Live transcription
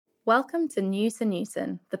Welcome to New to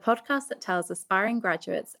Newton, the podcast that tells aspiring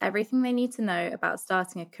graduates everything they need to know about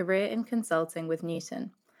starting a career in consulting with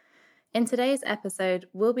Newton. In today's episode,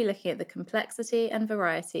 we'll be looking at the complexity and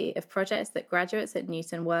variety of projects that graduates at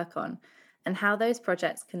Newton work on and how those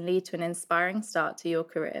projects can lead to an inspiring start to your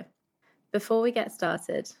career. Before we get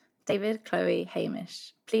started, David, Chloe,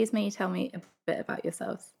 Hamish, please may you tell me a bit about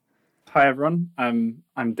yourselves. Hi everyone,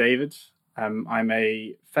 I'm David. I'm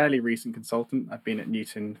a fairly recent consultant. I've been at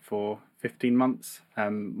Newton for 15 months.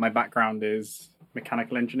 My background is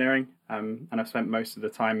mechanical engineering, and I've spent most of the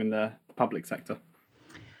time in the public sector.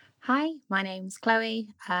 Hi, my name's Chloe.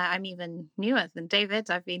 I'm even newer than David.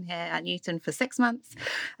 I've been here at Newton for 6 months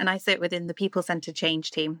and I sit within the people-centred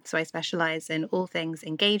change team. So I specialise in all things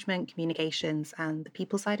engagement, communications and the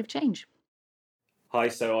people side of change. Hi,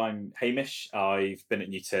 so I'm Hamish. I've been at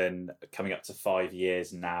Newton coming up to 5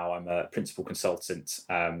 years now. I'm a principal consultant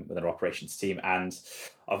within our operations team, and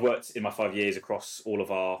I've worked in my 5 years across all of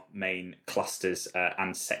our main clusters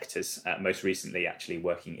and sectors, most recently actually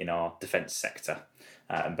working in our defence sector,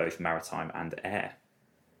 in both maritime and air.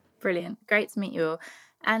 Brilliant. Great to meet you all.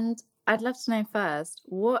 And I'd love to know first,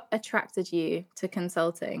 what attracted you to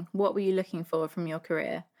consulting? What were you looking for from your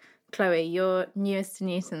career? Chloe, you're newest to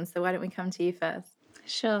Newton, so why don't we come to you first?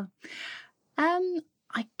 Sure.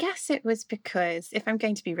 I guess it was because, if I'm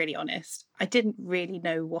going to be really honest, I didn't really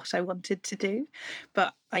know what I wanted to do,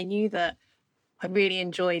 but I knew that I really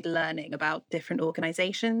enjoyed learning about different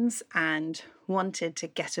organisations and wanted to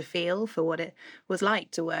get a feel for what it was like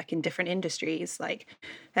to work in different industries like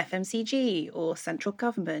FMCG or central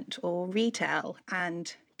government or retail.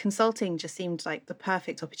 And consulting just seemed like the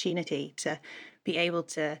perfect opportunity to be able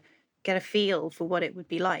to get a feel for what it would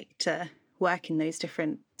be like to work in those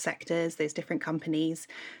different sectors, those different companies.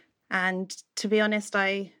 And to be honest,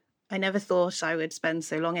 I never thought I would spend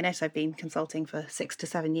so long in it. I've been consulting for 6 to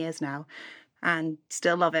 7 years now and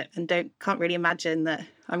still love it and can't really imagine that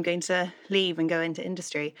I'm going to leave and go into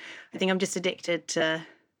industry. I think I'm just addicted to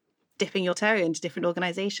dipping your toe into different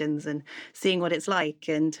organisations and seeing what it's like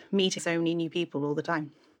and meeting so many new people all the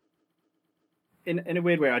time. In a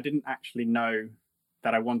weird way, I didn't actually know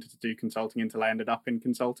that I wanted to do consulting until I ended up in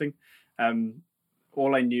consulting.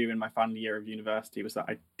 All I knew in my final year of university was that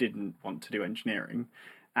I didn't want to do engineering,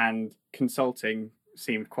 and consulting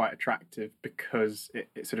seemed quite attractive because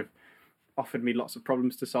it sort of offered me lots of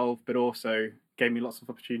problems to solve, but also gave me lots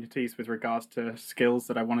of opportunities with regards to skills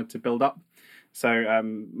that I wanted to build up. So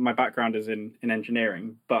my background is in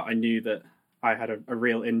engineering, but I knew that I had a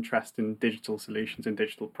real interest in digital solutions and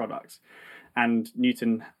digital products. And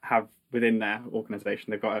Newton have within their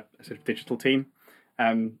organisation, they've got a sort of digital team,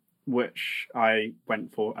 which I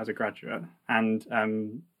went for as a graduate.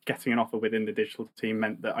 And getting an offer within the digital team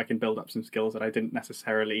meant that I can build up some skills that I didn't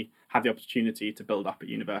necessarily have the opportunity to build up at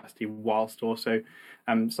university, whilst also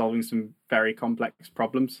solving some very complex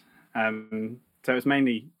problems. So it was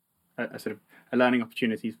mainly a sort of a learning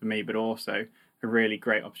opportunity for me, but also a really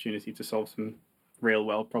great opportunity to solve some real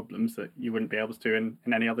world problems that you wouldn't be able to do in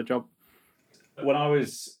any other job. When I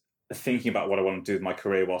was thinking about what I wanted to do with my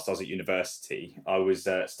career whilst I was at university, I was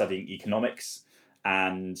studying economics,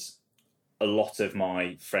 and a lot of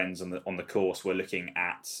my friends on the course were looking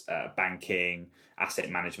at banking, asset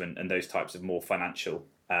management, and those types of more financial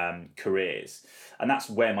careers. And that's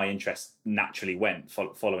where my interest naturally went,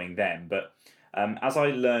 following them. But as I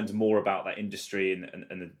learned more about that industry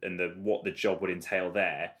and what the job would entail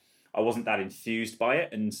there, I wasn't that enthused by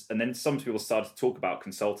it. And then some people started to talk about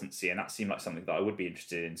consultancy, and that seemed like something that I would be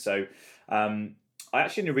interested in. So I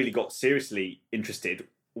actually only really got seriously interested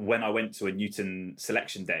when I went to a Newton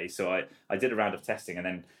selection day. So I did a round of testing and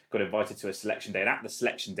then got invited to a selection day. And at the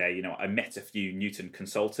selection day, I met a few Newton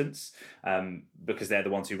consultants because they're the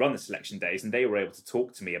ones who run the selection days. And they were able to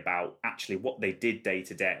talk to me about actually what they did day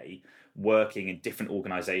to day, working in different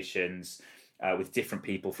organisations with different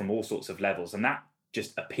people from all sorts of levels. And that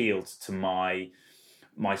just appealed to my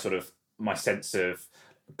sense of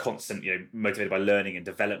constant, motivated by learning and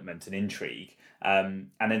development and intrigue. And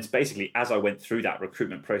then basically, as I went through that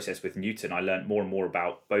recruitment process with Newton, I learned more and more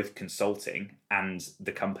about both consulting and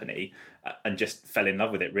the company, and just fell in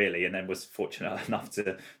love with it really. And then was fortunate enough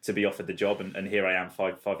to be offered the job, and here I am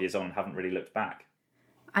 5 years on and haven't really looked back.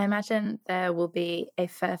 I imagine there will be a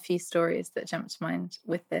fair few stories that jump to mind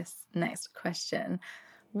with this next question.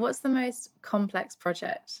 What's the most complex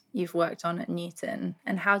project you've worked on at Newton,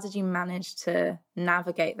 and how did you manage to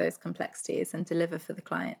navigate those complexities and deliver for the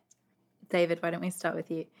client? David, why don't we start with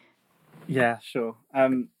you? Yeah, sure.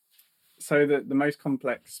 So the most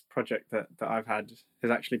complex project that I've had has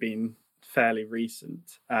actually been fairly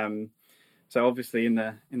recent. So obviously in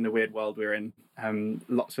the weird world we're in,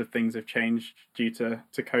 lots of things have changed due to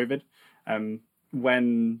COVID.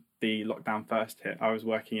 When the lockdown first hit, I was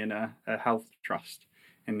working in a health trust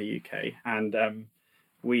in the UK, and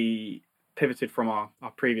we pivoted from our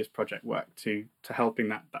previous project work to helping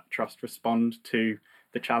that trust respond to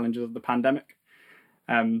the challenges of the pandemic.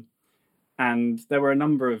 And there were a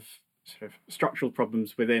number of sort of structural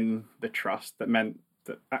problems within the trust that meant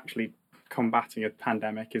that actually combating a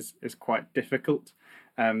pandemic is quite difficult.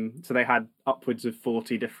 So they had upwards of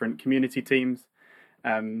 40 different community teams.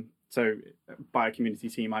 So by a community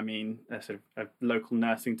team, I mean a sort of a local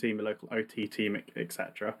nursing team, a local OT team,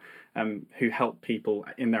 etc., who help people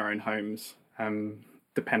in their own homes,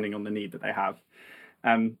 depending on the need that they have.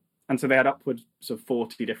 And so they had upwards of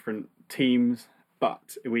 40 different teams,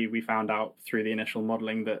 but we found out through the initial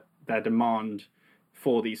modelling that their demand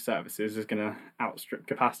for these services is going to outstrip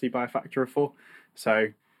capacity by a factor of 4. So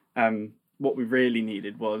what we really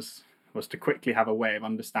needed was to quickly have a way of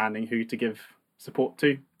understanding who to give support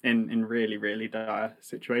to in really, really dire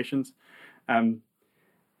situations. And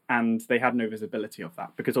they had no visibility of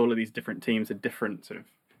that because all of these different teams had different sort of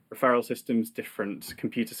referral systems, different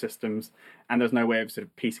computer systems, and there's no way of sort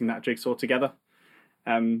of piecing that jigsaw together.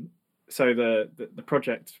 So the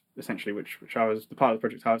project, essentially, which I was the part of the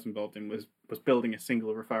project I was involved in, was building a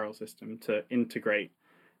single referral system to integrate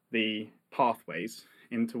the pathways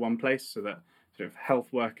into one place, so that sort of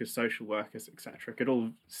health workers, social workers, etc., could all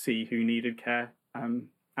see who needed care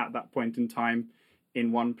at that point in time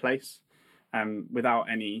in one place, without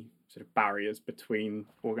any sort of barriers between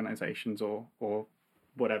organisations or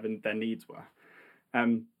whatever their needs were.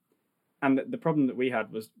 And the problem that we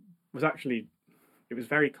had was actually, it was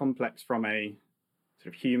very complex from a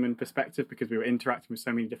sort of human perspective, because we were interacting with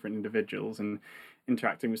so many different individuals and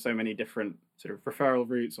interacting with so many different sort of referral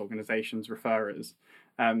routes, organisations, referrers.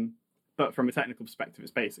 But from a technical perspective,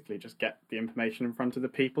 it's basically just get the information in front of the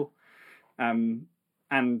people.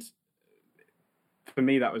 And for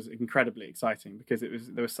me, that was incredibly exciting because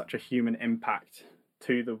there was such a human impact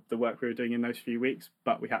to the work we were doing in those few weeks,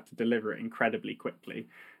 but we had to deliver it incredibly quickly,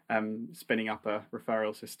 spinning up a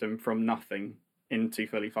referral system from nothing into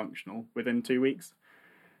fully functional within 2 weeks,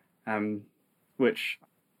 which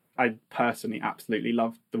I personally absolutely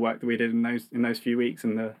loved the work that we did in those few weeks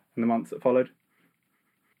and the months that followed.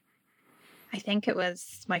 I think it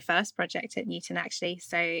was my first project at Newton, actually.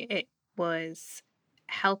 So it was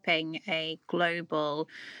helping a global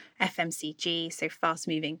FMCG, so fast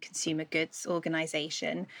moving consumer goods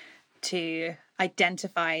organisation, to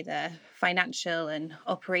identify the financial and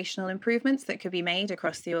operational improvements that could be made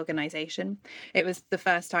across the organisation. It was the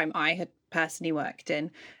first time I had personally worked in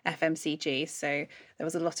FMCG, so there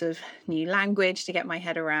was a lot of new language to get my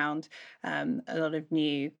head around, a lot of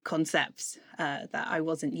new concepts that I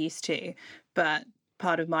wasn't used to. But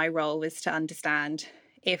part of my role was to understand,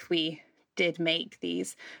 if we did make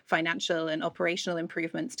these financial and operational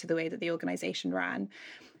improvements to the way that the organisation ran,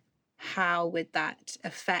 how would that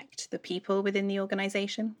affect the people within the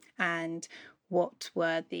organisation, and what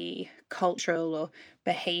were the cultural or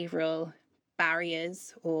behavioural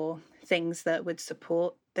barriers or things that would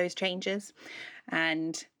support those changes.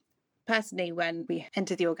 And personally, when we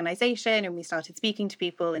entered the organisation and we started speaking to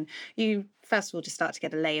people, and you first of all just start to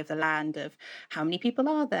get a lay of the land of how many people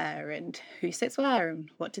are there and who sits where and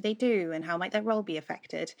what do they do and how might their role be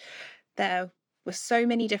affected. There were so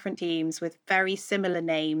many different teams with very similar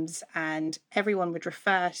names, and everyone would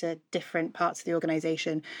refer to different parts of the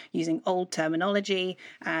organisation using old terminology,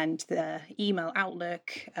 and the email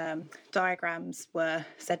outlook diagrams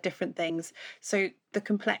said different things. So the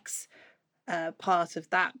complex part of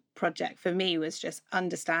that project for me was just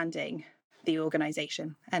understanding the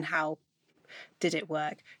organisation and how did it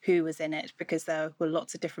work, who was in it, because there were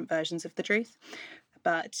lots of different versions of the truth.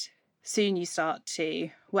 But soon you start to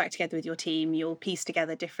work together with your team, you'll piece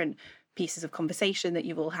together different pieces of conversation that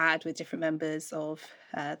you've all had with different members of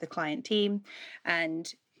the client team,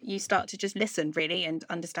 and you start to just listen really and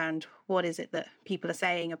understand what is it that people are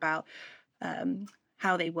saying about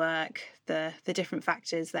how they work, the different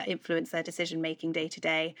factors that influence their decision making day to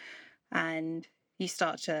day, and you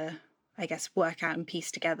start to, I guess, work out and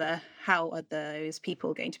piece together how are those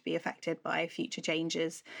people going to be affected by future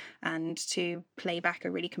changes, and to play back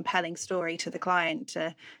a really compelling story to the client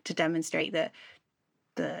to demonstrate that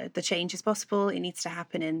the change is possible, it needs to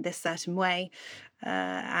happen in this certain way,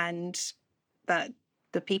 and that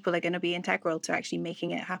the people are going to be integral to actually making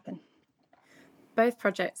it happen. Both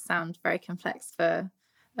projects sound very complex for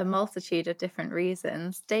a multitude of different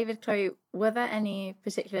reasons. David, Chloe, were there any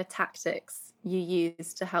particular tactics you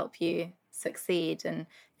used to help you succeed, and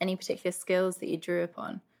any particular skills that you drew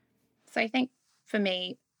upon? So I think for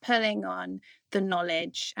me, pulling on the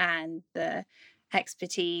knowledge and the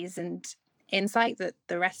expertise and insight that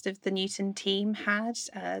the rest of the Newton team had,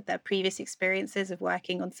 their previous experiences of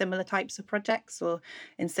working on similar types of projects or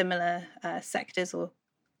in similar sectors or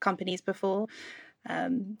companies before.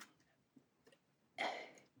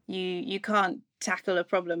 You can't tackle a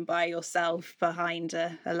problem by yourself behind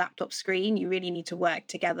a laptop screen. You really need to work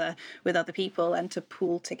together with other people and to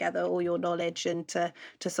pool together all your knowledge and to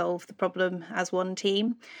solve the problem as one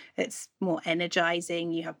team. It's more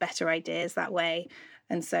energizing. You have better ideas that way.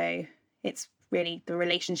 And so it's really the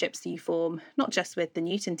relationships that you form, not just with the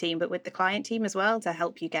Newton team, but with the client team as well, to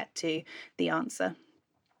help you get to the answer.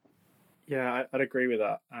 Yeah, I'd agree with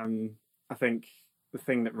that. I think the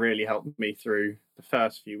thing that really helped me through the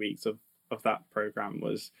first few weeks of that program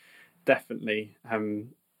was definitely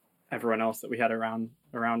everyone else that we had around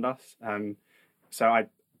us. So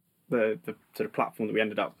the sort of platform that we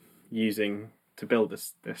ended up using to build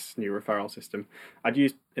this new referral system, I'd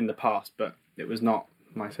used in the past, but it was not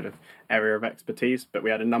my sort of area of expertise. But we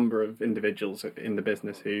had a number of individuals in the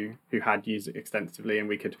business who had used it extensively, and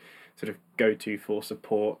we could sort of go to for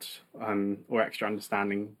support or extra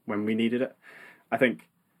understanding when we needed it. I think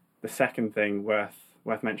the second thing worth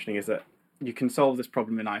mentioning is that you can solve this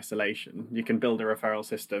problem in isolation. You can build a referral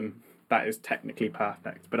system that is technically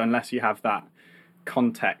perfect, but unless you have that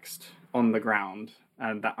context on the ground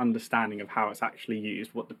and that understanding of how it's actually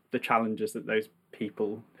used, what the challenges that those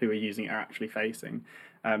people who are using it are actually facing,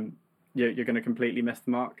 you're going to completely miss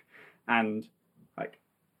the mark. And like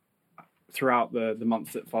throughout the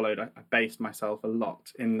months that followed, I based myself a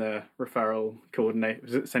lot in the referral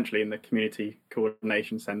coordination, essentially in the community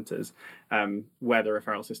coordination centres where the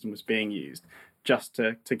referral system was being used, just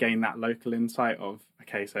to gain that local insight of,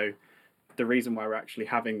 okay, so the reason why we're actually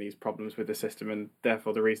having these problems with the system, and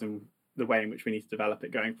therefore the way in which we need to develop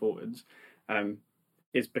it going forwards,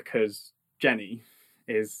 is because Jenny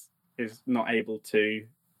is not able to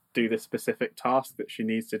do the specific task that she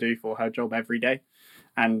needs to do for her job every day.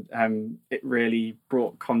 And it really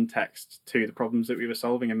brought context to the problems that we were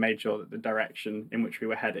solving and made sure that the direction in which we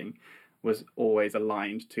were heading was always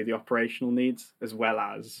aligned to the operational needs as well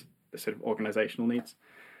as the sort of organisational needs.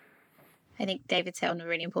 I think David's hit on a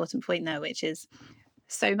really important point there, which is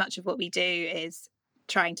so much of what we do is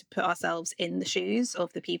trying to put ourselves in the shoes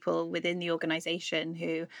of the people within the organisation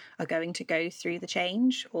who are going to go through the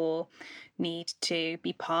change or need to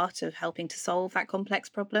be part of helping to solve that complex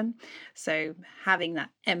problem. So having that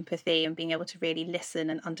empathy and being able to really listen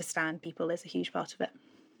and understand people is a huge part of it.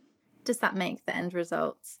 Does that make the end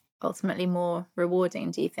results ultimately more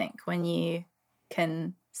rewarding, do you think, when you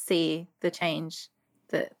can see the change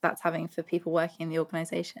that's having for people working in the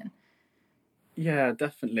organisation? Yeah,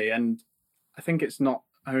 definitely. And I think it's not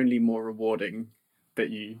only more rewarding that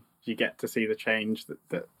you get to see the change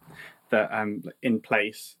that in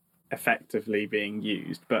place effectively being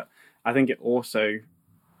used, but I think it also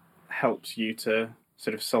helps you to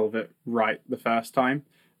sort of solve it right the first time.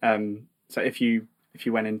 So if you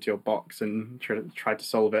went into your box and tried to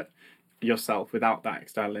solve it yourself without that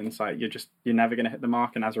external insight, you're never going to hit the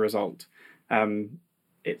mark. And as a result,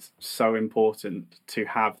 it's so important to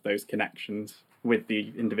have those connections with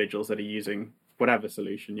the individuals that are using whatever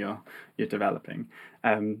solution you're developing,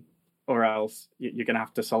 or else you're going to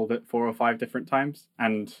have to solve it 4 or 5 different times.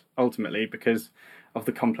 And ultimately, because of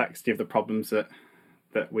the complexity of the problems that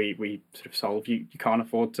we sort of solve, you can't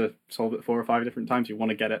afford to solve it 4 or 5 different times. You want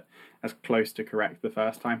to get it as close to correct the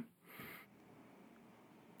first time.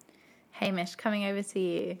 Hamish, coming over to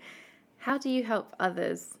you, how do you help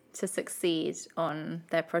others to succeed on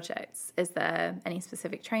their projects? Is there any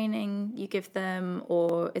specific training you give them,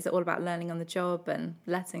 or is it all about learning on the job and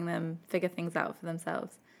letting them figure things out for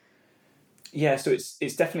themselves? Yeah, so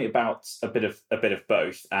it's definitely about a bit of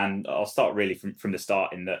both, and I'll start really from the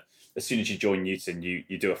start in that as soon as you join Newton,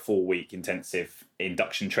 you do a 4-week intensive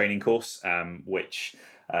induction training course, which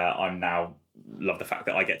I'm now love the fact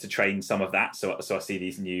that I get to train some of that. So I see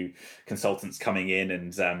these new consultants coming in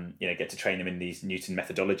and get to train them in these Newton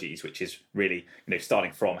methodologies, which is really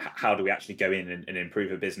starting from how do we actually go in and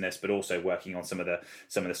improve a business, but also working on some of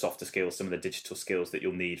the softer skills, some of the digital skills that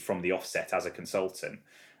you'll need from the offset as a consultant.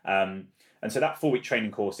 And so that 4-week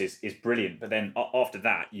training course is brilliant. But then after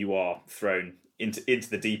that, you are thrown into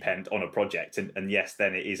the deep end on a project, and yes,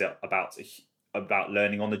 then it is about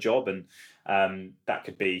learning on the job, and that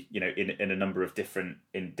could be in a number of different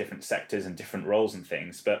sectors and different roles and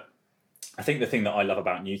things. But I think the thing that I love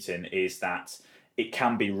about Newton is that it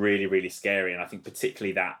can be really, really scary, and I think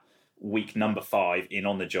particularly that week number 5 in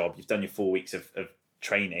on the job, you've done your 4 weeks of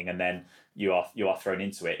training and then you are thrown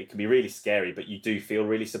into it. It can be really scary, but you do feel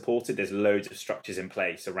really supported. There's loads of structures in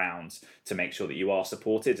place around to make sure that you are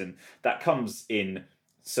supported, and that comes in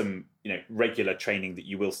some regular training that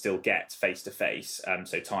you will still get face to face,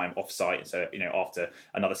 so time off site. So after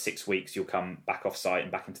another 6 weeks you'll come back off site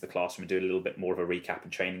and back into the classroom and do a little bit more of a recap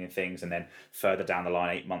and training and things, and then further down the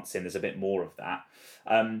line, 8 months in, there's a bit more of that.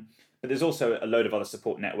 But there's also a load of other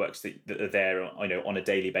support networks that are there on a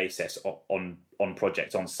daily basis on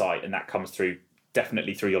projects on site, and that comes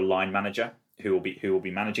definitely through your line manager, who will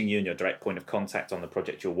be managing you and your direct point of contact on the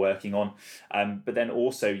project you're working on, but then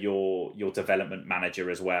also your development manager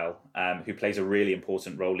as well, who plays a really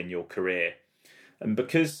important role in your career. And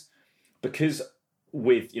because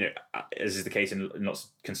with as is the case in lots of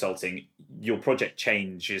consulting, your project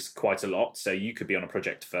changes quite a lot. So you could be on a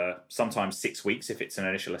project for sometimes 6 weeks if it's an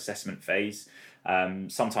initial assessment phase.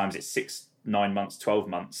 Sometimes it's 6, 9 months, 12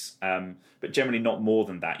 months, but generally not more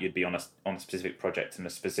than that. You'd be on a specific project in a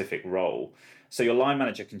specific role. So your line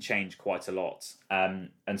manager can change quite a lot.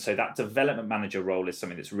 And so that development manager role is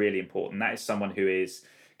something that's really important. That is someone who is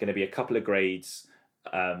going to be a couple of grades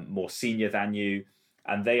more senior than you.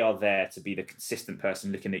 And they are there to be the consistent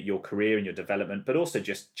person looking at your career and your development, but also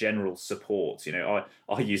just general support.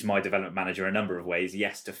 I use my development manager a number of ways.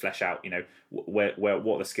 Yes, to flesh out, what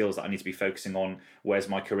are the skills that I need to be focusing on, where's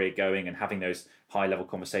my career going, and having those high level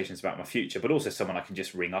conversations about my future. But also someone I can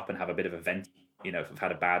just ring up and have a bit of a vent. If I've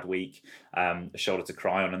had a bad week, a shoulder to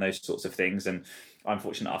cry on, and those sorts of things. And I'm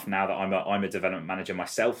fortunate enough now that I'm a development manager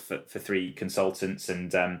myself for 3 consultants,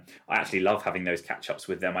 and I actually love having those catch ups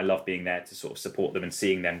with them. I love being there to sort of support them and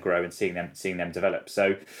seeing them grow and seeing them develop.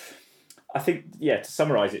 So I think, to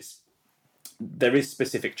summarise, there is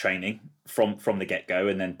specific training from the get go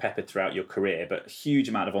and then peppered throughout your career, but a huge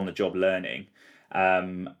amount of on the job learning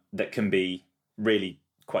that can be really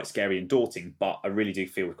quite scary and daunting. But I really do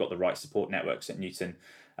feel we've got the right support networks at Newton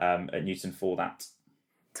for that.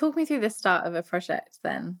 Talk me through the start of a project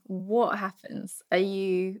then. What happens? Are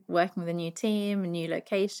you working with a new team, a new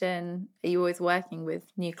location? Are you always working with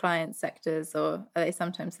new client sectors, or are they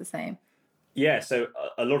sometimes the same? Yeah, so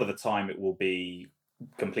a lot of the time it will be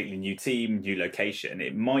completely new team, new location.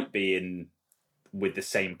 It might be with the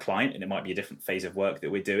same client, and it might be a different phase of work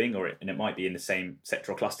that we're doing, and it might be in the same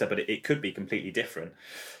sectoral cluster, but it could be completely different.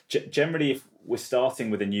 Generally, if we're starting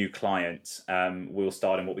with a new client, we'll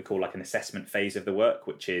start in what we call like an assessment phase of the work,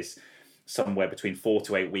 which is somewhere between 4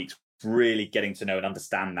 to 8 weeks, really getting to know and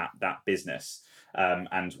understand that business,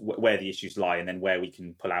 and where the issues lie, and then where we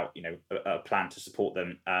can pull out a plan to support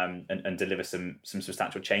them and deliver some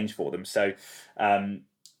substantial change for them. So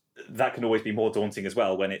that can always be more daunting as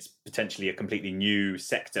well when it's potentially a completely new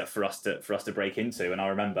sector for us to break into. And I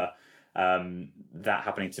remember that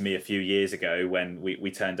happening to me a few years ago when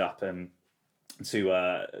we turned up to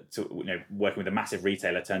working with a massive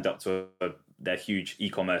retailer, turned up to their huge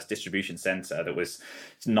e-commerce distribution centre that was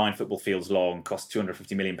 9 football fields long, cost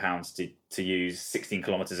 £250 million to use, 16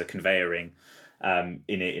 kilometres of conveyoring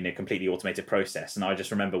in a completely automated process. And I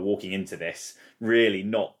just remember walking into this really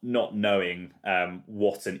not knowing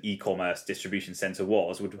what an e-commerce distribution centre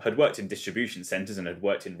was. Had worked in distribution centres and had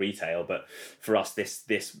worked in retail, but for us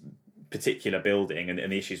this particular building and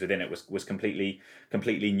the issues within it was completely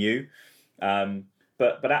new.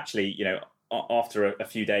 But actually, after a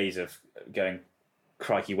few days of going,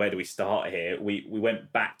 crikey, where do we start here? We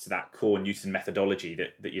went back to that core Newton methodology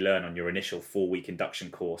that you learn on your initial 4-week induction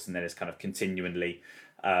course, and then it's kind of continually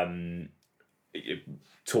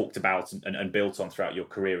talked about and built on throughout your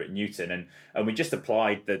career at Newton. And we just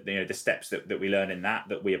applied the steps that we learn in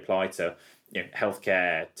that we apply to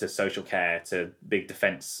healthcare, to social care, to big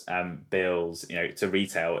defence bills, to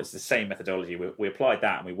retail. It's the same methodology. We applied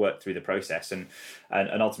that and we worked through the process, and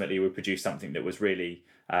ultimately we produced something that was really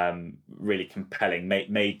really compelling,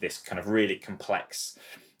 made this kind of really complex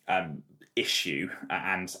issue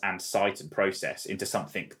and site and process into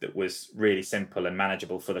something that was really simple and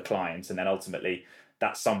manageable for the client. And then ultimately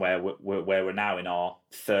that's somewhere where we're now in our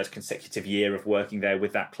 3rd consecutive year of working there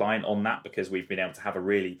with that client on that, because we've been able to have a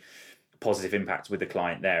really positive impact with the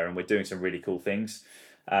client there, and we're doing some really cool things.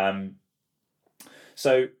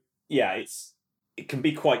 So yeah, it can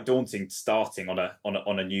be quite daunting starting on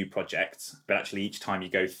a new project, but actually each time you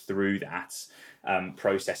go through that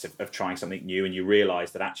process of trying something new, and you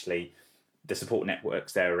realise that actually the support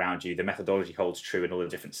networks there around you, the methodology holds true in all the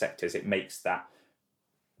different sectors, it makes that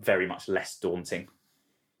very much less daunting.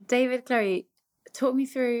 David, Chloe, talk me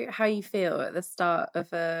through how you feel at the start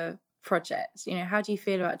of a project. How do you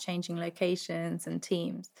feel about changing locations and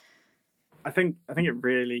teams? I think it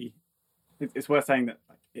really, it's worth saying that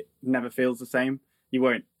it never feels the same. you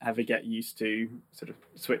won't ever get used to sort of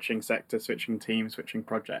switching sector, switching team, switching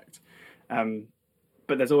project.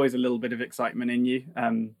 But there's always a little bit of excitement in you.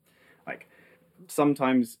 Like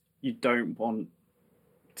sometimes you don't want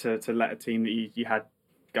to let a team that you had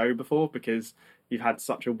go before, because you've had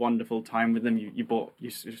such a wonderful time with them. You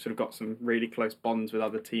sort of got some really close bonds with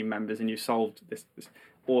other team members, and you solved this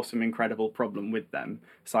awesome, incredible problem with them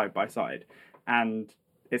side by side, and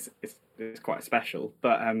it's quite special.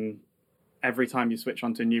 But every time you switch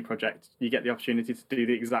onto a new project, you get the opportunity to do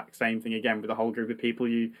the exact same thing again with a whole group of people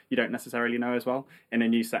you don't necessarily know as well, in a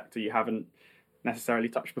new sector you haven't necessarily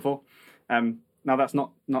touched before. Now that's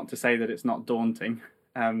not to say that it's not daunting.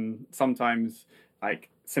 Sometimes like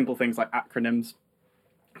simple things like acronyms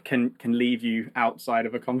can leave you outside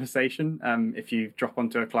of a conversation. If you drop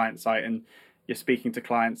onto a client site and you're speaking to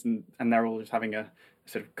clients and they're all just having a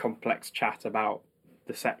sort of complex chat about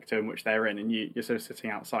the sector in which they're in, and you're sort of sitting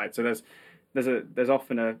outside. So there's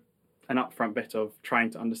often an upfront bit of trying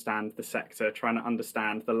to understand the sector, trying to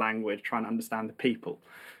understand the language, trying to understand the people.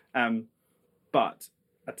 But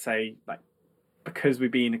I'd say, like, because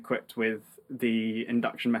we've been equipped with the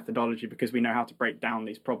induction methodology, because we know how to break down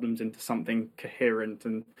these problems into something coherent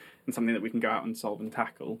and something that we can go out and solve and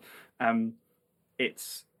tackle,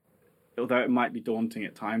 it's, although it might be daunting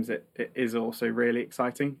at times, it is also really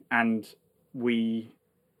exciting. And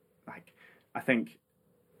I think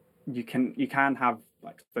you can have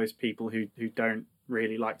like those people who don't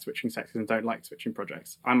really like switching sectors and don't like switching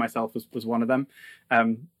projects. I myself was one of them,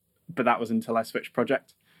 but that was until I switched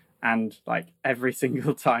project. And like every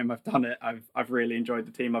single time I've done it, I've really enjoyed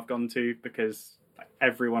the team I've gone to, because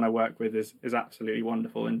everyone I work with is absolutely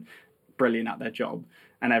wonderful and brilliant at their job,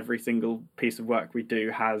 and every single piece of work we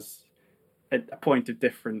do has a point of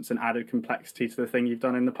difference and added complexity to the thing you've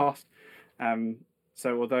done in the past.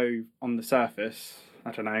 So although on the surface,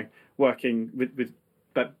 I don't know, working with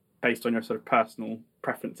but based on your sort of personal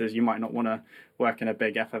preferences, you might not want to work in a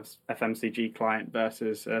big FMCG client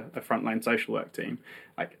versus a frontline social work team.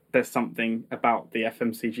 Like there's something about the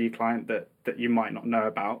FMCG client that you might not know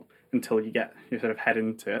about until you sort of head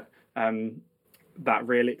into it, that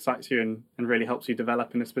really excites you and really helps you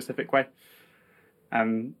develop in a specific way.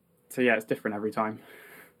 So yeah, it's different every time.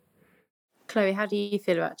 Chloe, how do you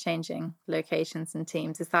feel about changing locations and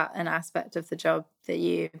teams? Is that an aspect of the job that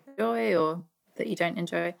you enjoy or that you don't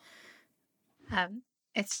enjoy?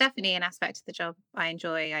 It's definitely an aspect of the job I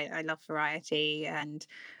enjoy. I love variety and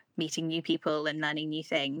meeting new people and learning new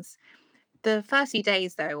things. The first few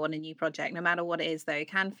days, though, on a new project, no matter what it is, though,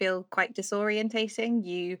 can feel quite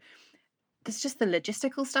disorientating. There's just the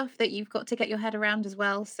logistical stuff that you've got to get your head around as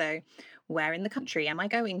well. So where in the country am I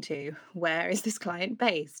going to? Where is this client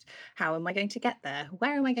based? How am I going to get there?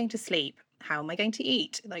 Where am I going to sleep? How am I going to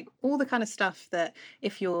eat? Like all the kind of stuff that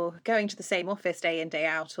if you're going to the same office day in, day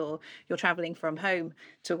out, or you're traveling from home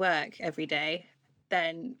to work every day,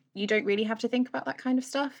 then you don't really have to think about that kind of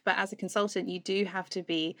stuff. But as a consultant, you do have to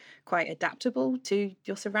be quite adaptable to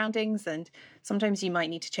your surroundings. And sometimes you might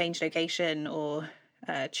need to change location or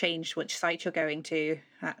change which site you're going to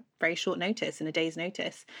at very short notice, in a day's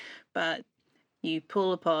notice. But you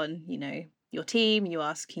pull upon, your team, you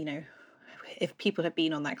ask, if people have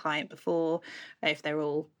been on that client before, if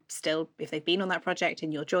they've been on that project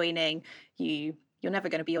and you're joining, you're never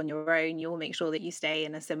going to be on your own. You'll make sure that you stay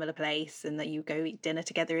in a similar place and that you go eat dinner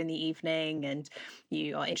together in the evening and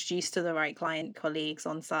you are introduced to the right client colleagues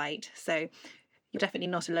on site. So you're definitely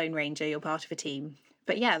not a lone ranger, you're part of a team.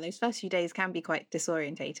 But yeah, those first few days can be quite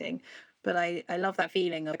disorientating. But I love that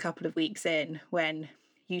feeling of a couple of weeks in when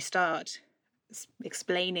you start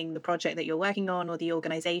explaining the project that you're working on or the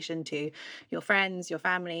organization to your friends, your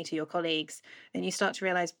family, to your colleagues, and you start to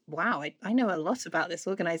realize, wow, I know a lot about this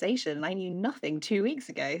organization and I knew nothing 2 weeks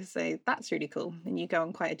ago. So that's really cool. And you go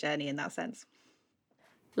on quite a journey in that sense.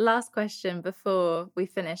 Last question before we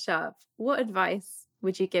finish up. What advice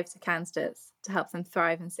would you give to candidates to help them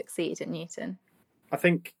thrive and succeed at Newton? I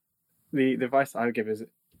think the advice I would give is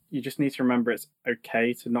you just need to remember it's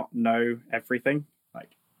okay to not know everything.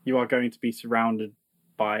 Like you are going to be surrounded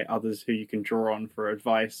by others who you can draw on for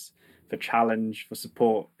advice, for challenge, for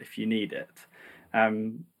support if you need it.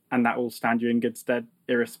 And that will stand you in good stead,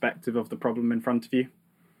 irrespective of the problem in front of you.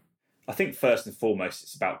 I think first and foremost,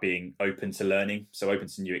 it's about being open to learning. So open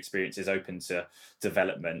to new experiences, open to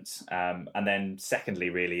development. And then secondly,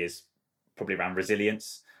 really is probably around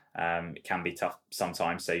resilience. It can be tough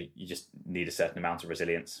sometimes, so you just need a certain amount of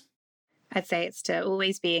resilience. I'd say it's to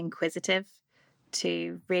always be inquisitive,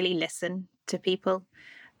 to really listen to people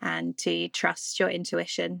and to trust your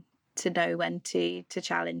intuition, to know when to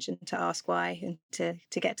challenge and to ask why and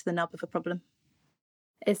to get to the nub of a problem.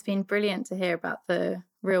 It's been brilliant to hear about the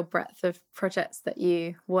real breadth of projects that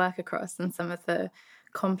you work across and some of the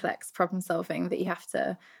complex problem solving that you have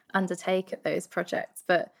to undertake at those projects,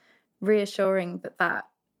 but reassuring that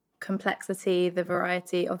complexity, the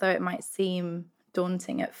variety, although it might seem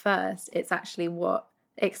daunting at first, it's actually what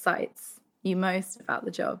excites you most about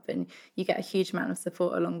the job, and you get a huge amount of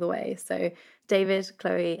support along the way. So David,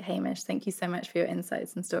 Chloe, Hamish, thank you so much for your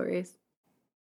insights and stories.